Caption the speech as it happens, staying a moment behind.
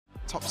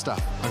Top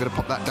stuff. I'm going to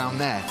pop that down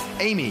there.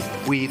 Amy,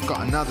 we've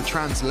got another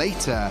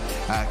translator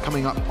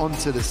coming up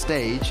onto the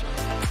stage.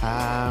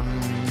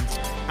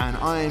 And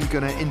I'm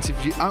going to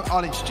interview...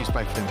 I'll introduce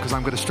both of them because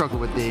I'm going to struggle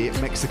with the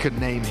Mexican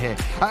name here.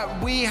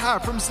 We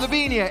have from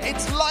Slovenia,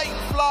 it's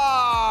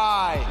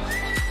Lightfly!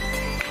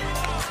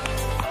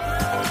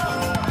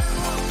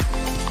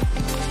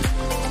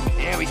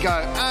 Here we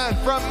go. And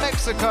from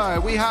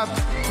Mexico, we have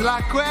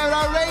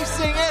Lightfly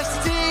Racing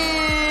ST!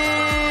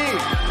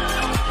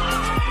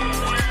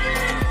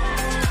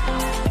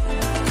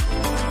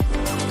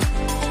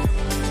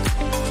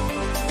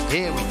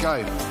 Here we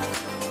go.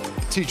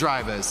 Two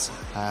drivers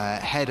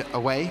head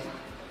away.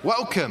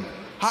 Welcome.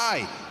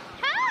 Hi.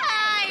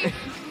 Hi.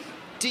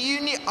 Do you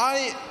need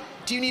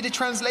a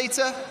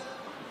translator?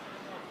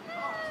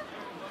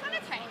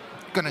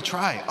 Gonna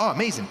try. Oh,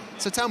 amazing.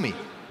 So tell me,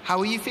 how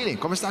are you feeling?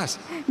 ¿Cómo estás?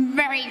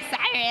 Very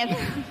excited.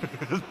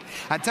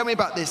 And tell me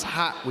about this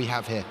hat we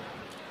have here.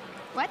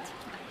 What?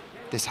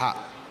 This hat.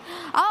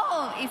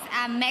 Oh, it's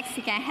a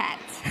Mexican hat.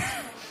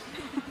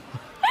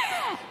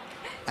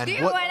 And do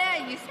you want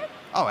to use it?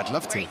 Oh, I'd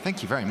love to.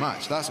 Thank you very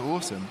much. That's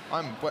awesome.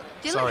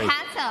 You sorry. look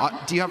handsome.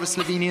 Do you have a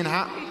Slovenian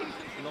hat?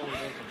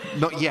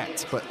 Not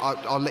yet, but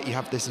I'll let you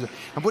have this.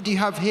 And what do you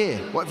have here?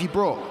 What have you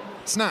brought?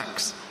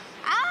 Snacks?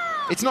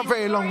 Oh, it's not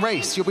very long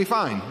race. You'll be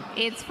fine.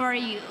 It's for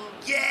you.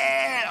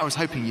 Yeah! I was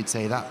hoping you'd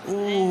say that.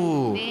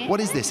 Ooh.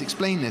 What is this?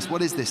 Explain this.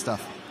 What is this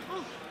stuff?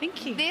 Oh,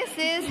 thank you. This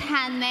is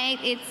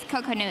handmade. It's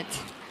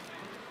coconut.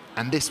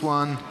 And this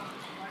one?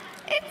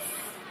 It's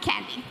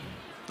candy.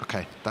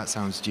 Okay, that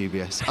sounds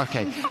dubious.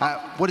 Okay,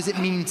 what does it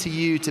mean to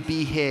you to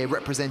be here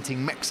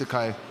representing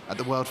Mexico at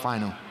the World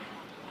Final?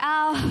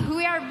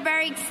 We are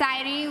very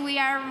excited. We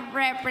are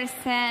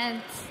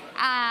represent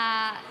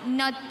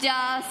not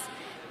just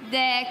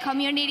the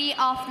community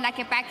of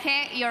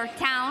Tlaquepaque, your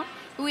town.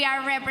 We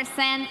are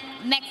represent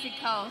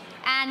Mexico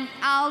and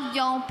all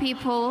young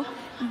people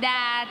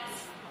that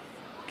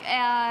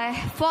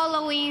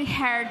following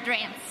her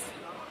dreams.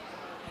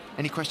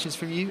 Any questions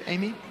from you,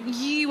 Amy?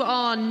 You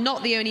are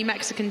not the only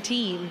Mexican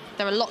team.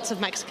 There are lots of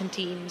Mexican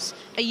teams.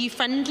 Are you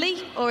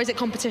friendly or is it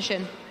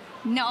competition?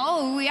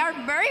 No, we are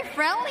very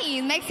friendly.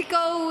 In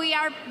Mexico, we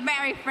are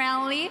very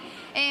friendly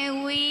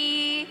and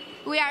we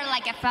are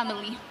like a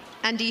family.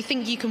 And do you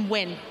think you can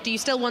win? Do you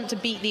still want to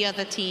beat the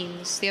other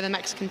teams, the other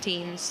Mexican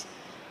teams?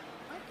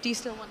 Do you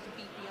still want to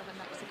beat the other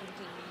Mexican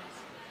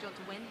teams? Do you want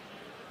to win?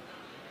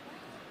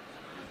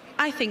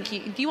 I think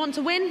do you want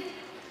to win?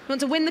 You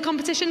want to win the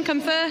competition,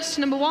 come first,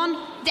 number one?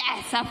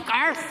 Yes, of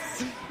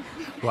course.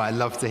 Well, I'd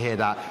love to hear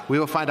that. We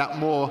will find out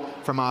more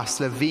from our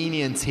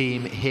Slovenian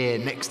team here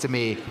next to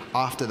me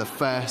after the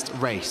first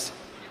race.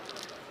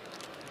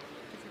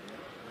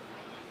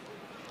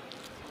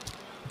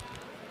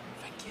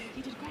 Thank you.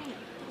 You did great.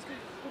 That was good.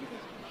 Really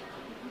good.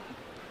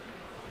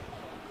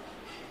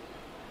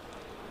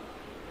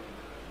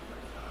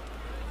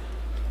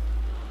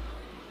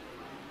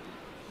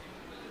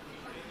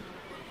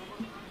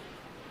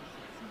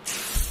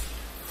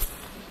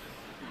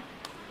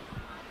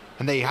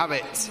 And there you have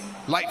it.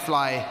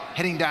 Lightfly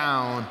heading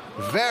down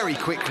very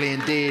quickly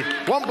indeed.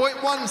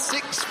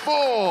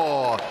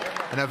 1.164.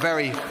 And a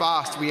very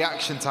fast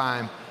reaction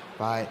time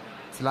by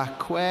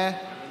Tlaquer.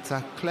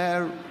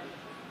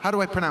 How do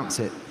I pronounce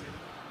it?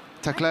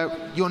 Tlaquer,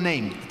 your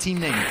name, the team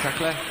name,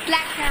 Tlaquer?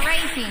 Tlaquer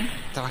Racing.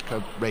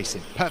 Tlaquer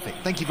Racing.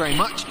 Perfect. Thank you very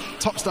much.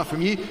 Top stuff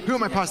from you. Who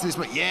am I passing this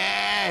one?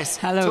 Yes.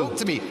 Hello. Talk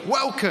to me.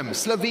 Welcome,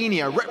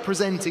 Slovenia,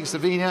 representing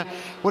Slovenia.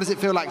 What does it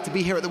feel like to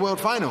be here at the World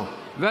Final?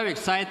 Very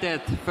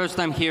excited. First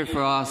time here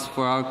for us,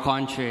 for our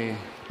country.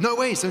 No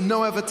way. So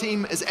no other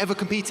team has ever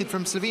competed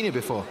from Slovenia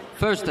before?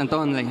 First and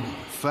only.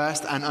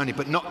 First and only,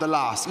 but not the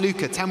last.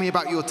 Luca, tell me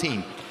about your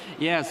team.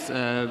 Yes,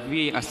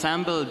 we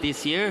assembled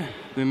this year.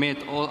 We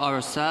made all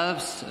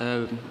ourselves.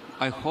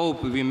 I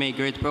hope we make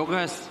great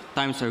progress.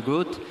 Times are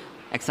good.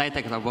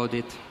 Excited about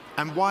it.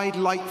 And why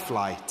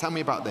Lightfly? Tell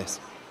me about this.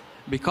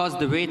 Because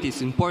the weight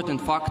is an important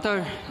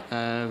factor.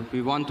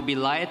 We want to be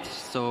light,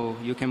 so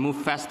you can move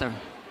faster.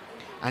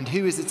 And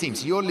who is the team?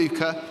 So you're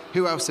Luca.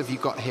 Who else have you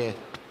got here?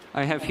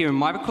 I have here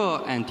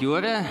Marco and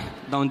Jure.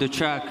 Down the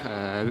track,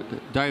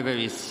 driver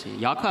is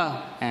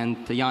Jaka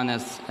and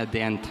Janes at the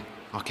end.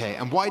 Okay,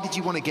 and why did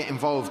you want to get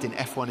involved in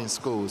F1 in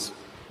schools?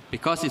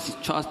 Because it's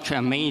such an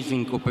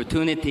amazing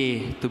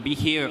opportunity to be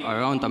here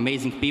around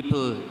amazing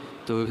people,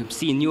 to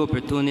see new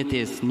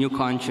opportunities, new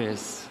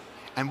countries.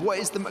 And what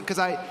is because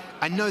I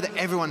know that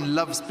everyone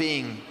loves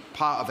being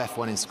part of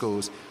F1 in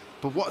schools,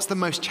 but what's the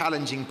most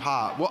challenging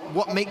part?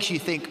 What makes you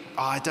think,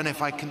 oh, I don't know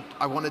if I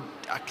want to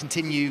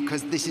continue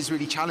because this is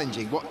really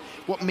challenging?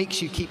 What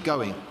makes you keep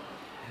going?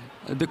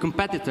 The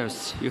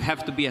competitors, you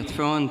have to be at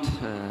front,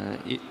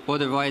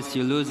 otherwise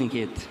you're losing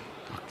it.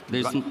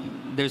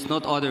 There's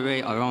not other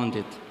way around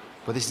it.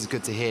 Well, this is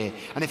good to hear.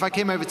 And if I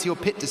came over to your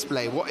pit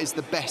display, what is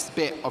the best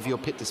bit of your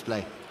pit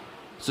display?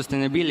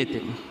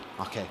 Sustainability.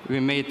 Okay. We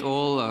made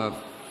all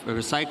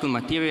recycled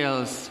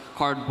materials,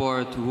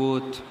 cardboard,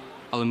 wood,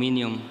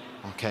 aluminium.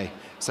 Okay.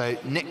 So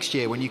next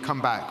year when you come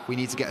back, we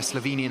need to get a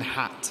Slovenian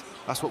hat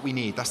That's what we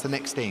need. That's the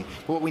next thing.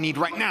 But what we need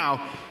right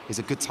now is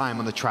a good time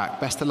on the track.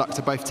 Best of luck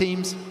to both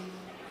teams.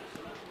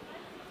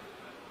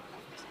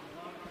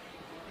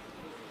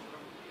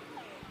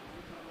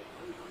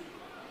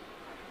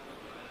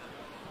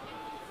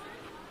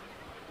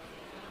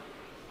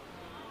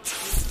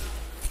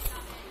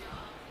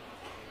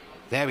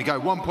 There we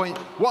go,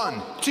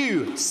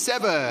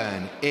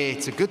 1.127.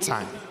 It's a good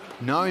time.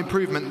 No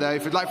improvement though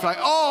for Lightfly.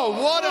 Oh,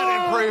 what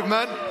an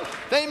improvement!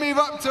 They move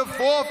up to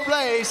 4th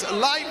place.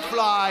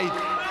 Lightfly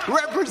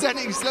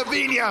representing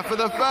Slovenia for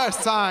the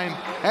first time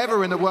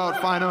ever in the world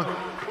final.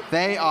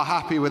 They are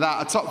happy with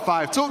that, a top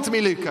 5. Talk to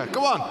me, Luca,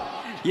 go on.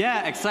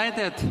 Yeah,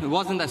 excited.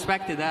 Wasn't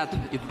expected that.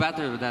 It's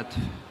better that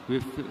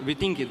we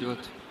think it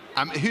would.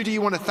 Who do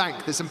you want to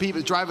thank? There's some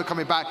people, the driver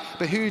coming back,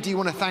 but who do you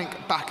want to thank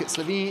back at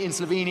in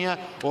Slovenia,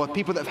 or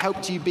people that have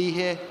helped you be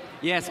here?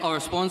 Yes, our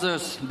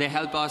sponsors, they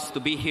help us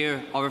to be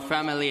here, our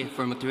family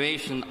for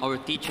motivation, our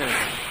teachers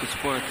to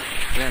support.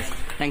 Yes,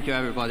 thank you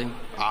everybody.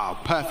 Ah,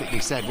 perfectly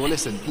said. Well,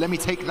 listen, let me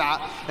take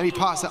that, let me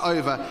pass it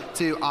over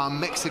to our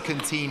Mexican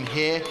team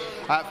here.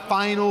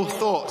 Final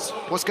thoughts,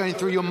 what's going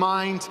through your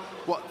mind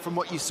from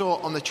what you saw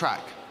on the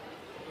track?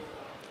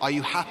 Are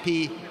you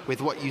happy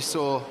with what you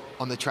saw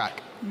on the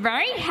track?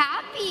 Very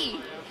happy.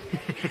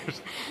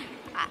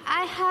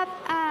 I have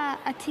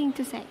a thing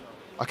to say.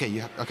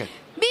 Okay, okay.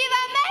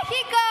 Viva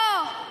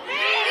Mexico!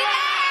 Viva!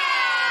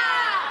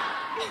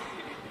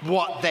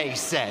 What they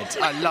said.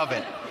 I love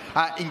it.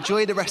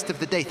 Enjoy the rest of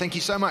the day. Thank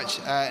you so much.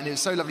 And it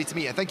was so lovely to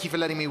meet you. Thank you for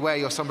letting me wear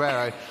your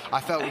sombrero.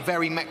 I felt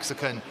very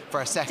Mexican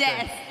for a second.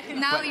 Yes,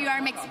 now you are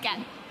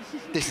Mexican.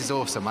 This is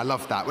awesome. I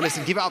love that. Well,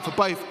 listen, give it up for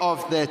both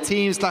of the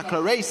teams,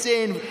 Lightfly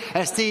Racing,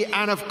 ST,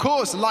 and of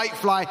course,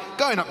 Lightfly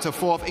going up to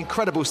 4th.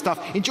 Incredible stuff.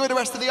 Enjoy the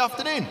rest of the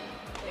afternoon.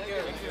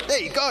 There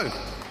you go.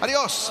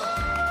 Adios.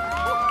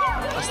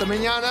 Hasta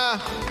mañana.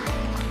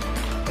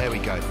 There we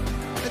go.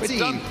 The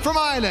team from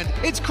Ireland,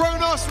 it's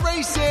Kronos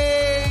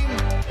Racing.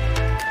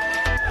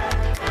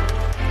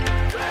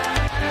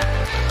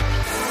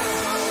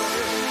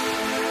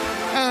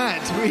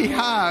 And we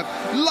have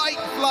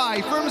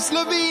Lightfly from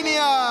Slovenia.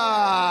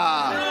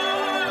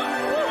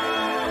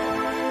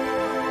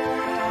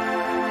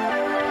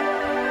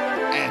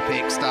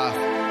 Epic stuff.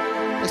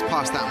 Let's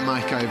pass that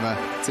mic over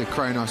to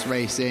Kronos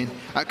Racing.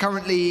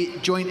 Currently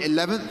joint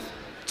 11th.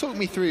 Talk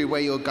me through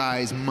where your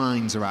guys'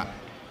 minds are at.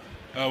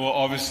 Well,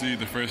 obviously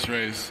the first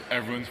race,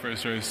 everyone's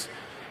first race,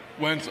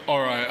 went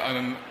all right, and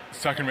then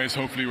second race,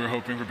 hopefully we're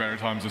hoping for better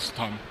times this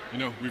time. You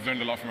know, we've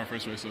learned a lot from our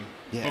first race, so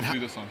hopefully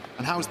this time.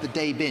 And how's the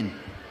day been?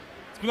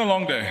 It's been a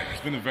long day.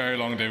 It's been a very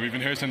long day. We've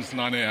been here since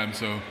 9 a.m.,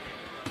 so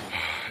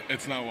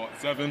it's now,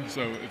 7?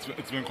 So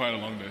it's been quite a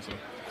long day. So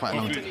quite a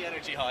long day. The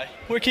energy high.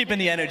 We're keeping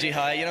the energy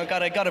high. You know,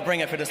 gotta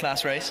bring it for this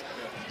last race.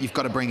 You've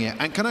got to bring it.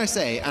 And can I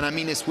say, and I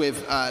mean this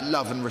with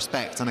love and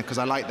respect, and because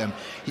I like them,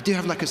 you do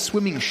have like a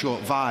swimming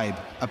short vibe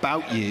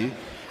about you.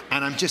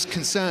 And I'm just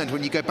concerned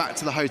when you go back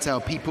to the hotel,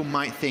 people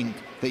might think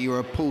that you're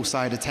a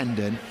poolside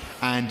attendant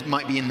and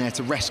might be in there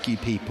to rescue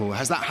people.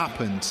 Has that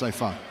happened so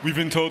far? We've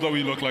been told that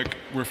we look like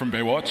we're from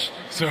Baywatch,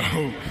 so...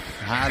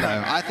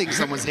 Hello. I think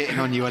someone's hitting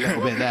on you a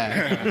little bit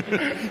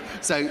there.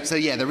 So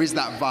yeah, there is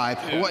that vibe.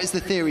 Yeah. What is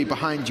the theory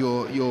behind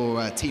your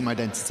team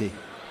identity?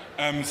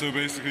 So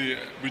basically,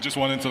 we just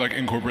wanted to like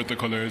incorporate the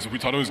colors. We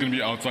thought it was going to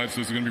be outside, so it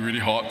was going to be really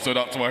hot, so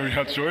that's why we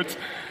had shorts.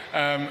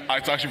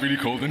 It's actually really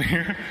cold in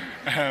here,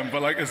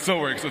 but like it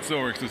still works. It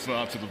still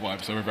adds to the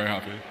vibe, so we're very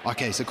happy.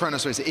 Okay, so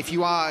Kronos Racer, if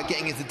you are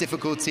getting into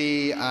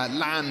difficulty,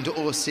 land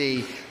or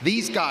sea,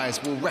 these guys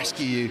will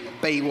rescue you,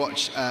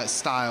 Baywatch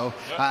style.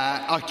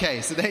 Okay,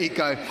 so there you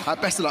go.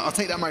 Best of luck. I'll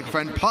take that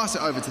microphone, pass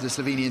it over to the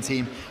Slovenian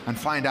team, and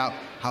find out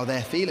how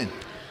they're feeling.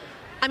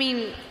 I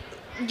mean,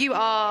 you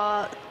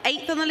are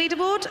 8th on the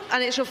leaderboard,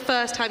 and it's your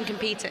first time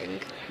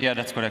competing. Yeah,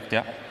 that's correct,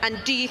 yeah. And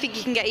do you think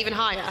you can get even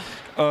higher?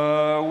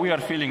 We are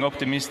feeling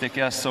optimistic,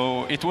 yeah,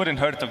 so it wouldn't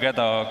hurt to get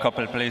a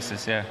couple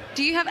places, yeah.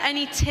 Do you have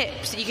any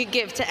tips that you could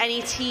give to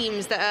any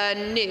teams that are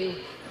new,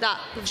 that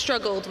have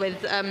struggled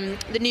with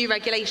the new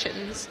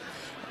regulations?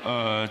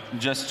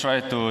 Just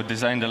try to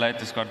design the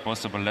lightest car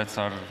possible. That's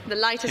our the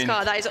lightest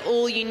car, that is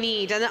all you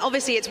need. And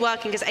obviously it's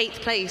working as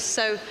 8th place.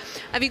 So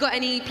have you got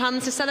any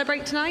plans to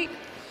celebrate tonight?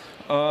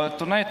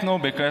 Tonight, no,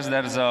 because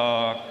there's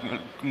a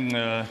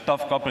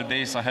tough couple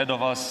days ahead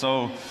of us.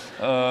 So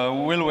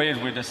we'll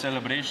wait with the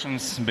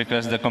celebrations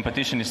because the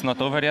competition is not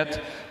over yet.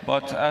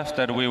 But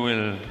after, we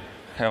will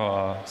have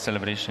a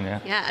celebration, yeah.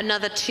 Yeah,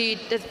 another 3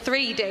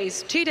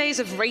 days. 2 days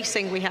of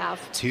racing we have.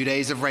 2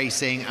 days of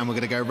racing, and we're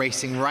going to go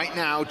racing right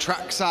now,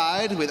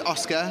 trackside with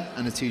Oscar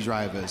and the 2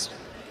 drivers.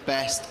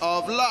 Best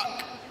of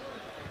luck.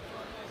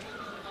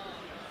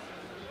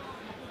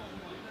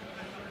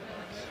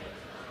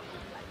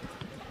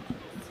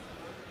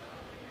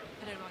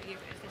 I don't know about you,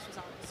 but if this was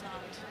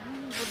outside,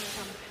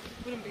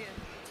 wouldn't be it.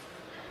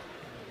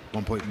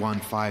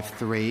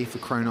 1.153 for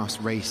Kronos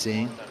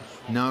Racing.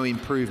 No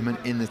improvement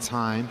in the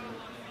time.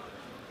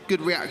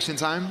 Good reaction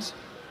times.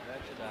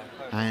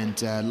 And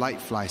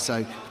Lightfly.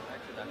 So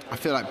I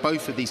feel like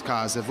both of these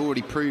cars have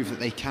already proved that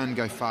they can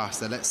go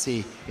faster. Let's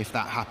see if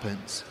that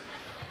happens.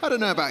 I don't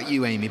know about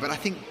you, Amy, but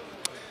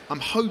I'm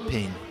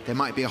hoping there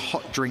might be a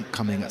hot drink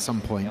coming at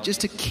some point,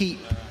 just to keep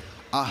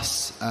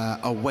us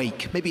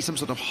awake. Maybe some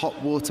sort of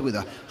hot water with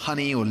a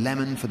honey or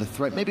lemon for the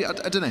throat. Maybe, I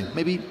don't know,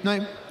 maybe,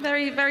 no?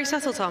 Very, very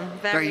subtle, Tom.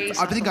 Very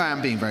subtle. I think I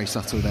am being very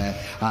subtle there.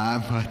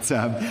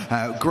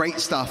 But great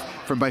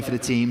stuff from both of the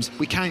teams.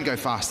 We can go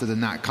faster than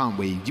that, can't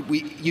we?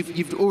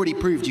 You've already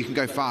proved you can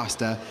go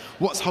faster.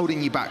 What's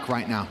holding you back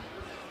right now?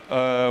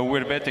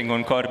 We're betting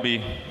on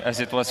Corby, as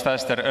it was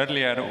faster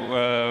earlier.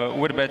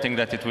 We're betting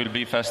that it will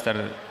be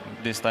faster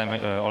this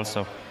time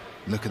also.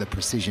 Look at the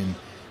precision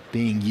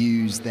being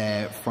used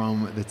there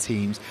from the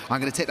teams. I'm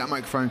going to take that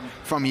microphone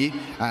from you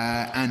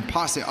and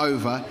pass it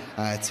over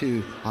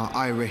to our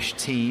Irish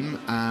team.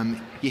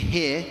 You're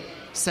here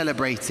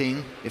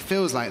celebrating, it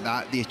feels like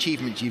that, the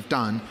achievements you've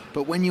done,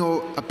 but when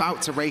you're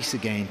about to race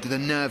again, do the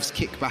nerves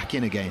kick back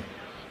in again?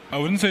 I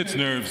wouldn't say it's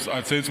nerves.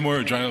 I'd say it's more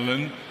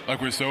adrenaline. Like,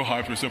 we're so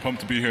hyped, we're so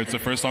pumped to be here. It's the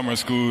first time our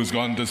school has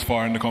gone this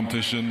far in the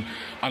competition,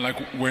 and like,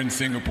 we're in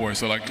Singapore,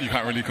 so like, you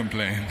can't really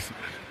complain.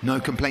 No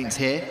complaints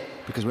here,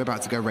 because we're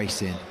about to go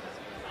racing.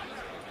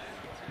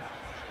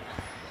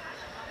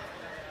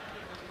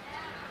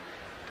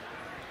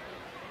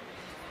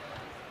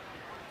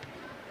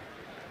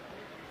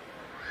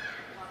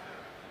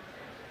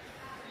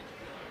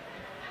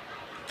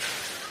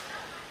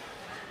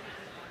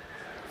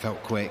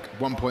 Felt quick.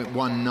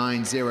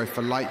 1.190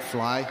 for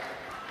Lightfly.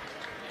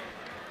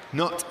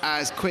 Not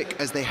as quick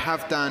as they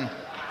have done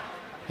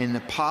in the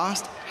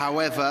past.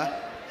 However,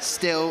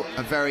 still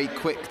a very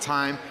quick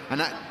time. And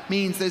that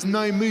means there's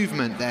no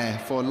movement there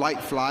for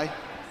Lightfly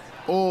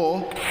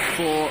or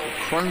for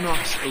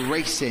Kronos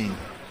Racing.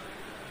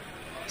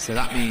 So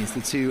that means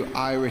the two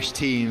Irish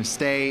teams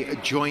stay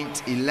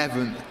joint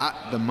 11th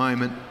at the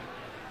moment.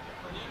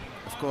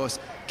 Of course,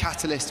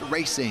 Catalyst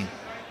Racing,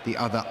 the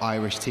other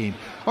Irish team.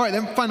 All right,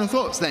 then, final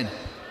thoughts then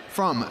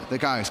from the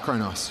guys,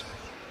 Kronos.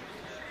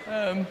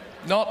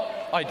 Not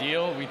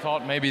ideal. We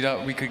thought maybe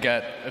that we could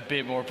get a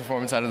bit more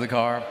performance out of the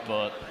car,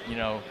 but, you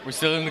know, we're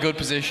still in a good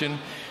position.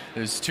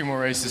 There's 2 more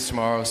races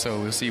tomorrow,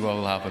 so we'll see what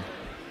will happen.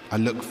 I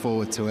look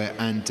forward to it,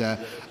 and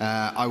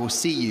I will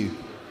see you,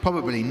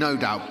 probably, no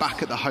doubt,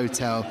 back at the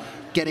hotel,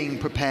 getting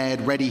prepared,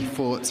 ready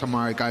for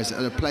tomorrow, guys.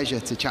 A pleasure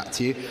to chat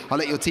to you. I'll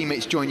let your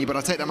teammates join you, but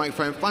I'll take that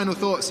microphone. Final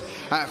thoughts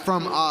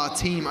from our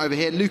team over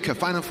here. Luca,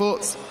 final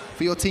thoughts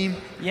for your team?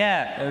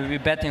 Yeah, we're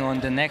betting on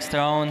the next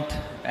round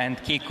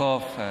and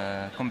kick-off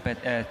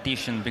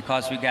competition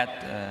because we got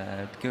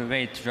a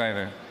great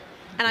driver.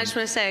 And I just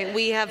want to say,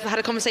 we have had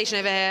a conversation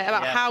over here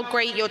about how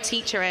great your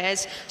teacher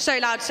is. So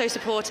loud, so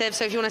supportive.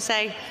 So if you want to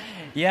say...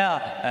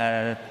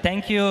 Yeah,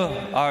 thank you,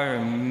 our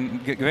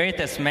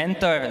greatest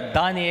mentor,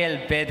 Daniel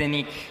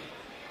Bedenik.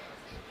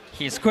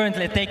 He's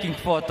currently taking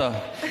photo.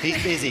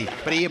 He's busy,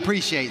 but he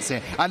appreciates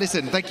it.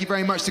 Listen, thank you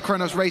very much to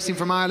Kronos Racing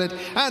from Ireland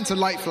and to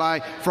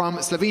Lightfly from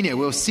Slovenia.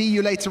 We'll see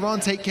you later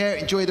on. Take care.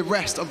 Enjoy the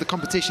rest of the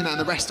competition and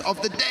the rest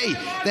of the day.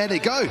 There they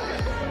go.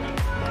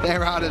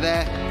 They're out of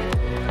there.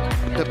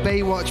 The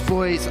Baywatch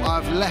boys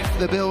have left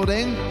the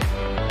building.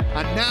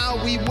 And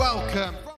now we welcome...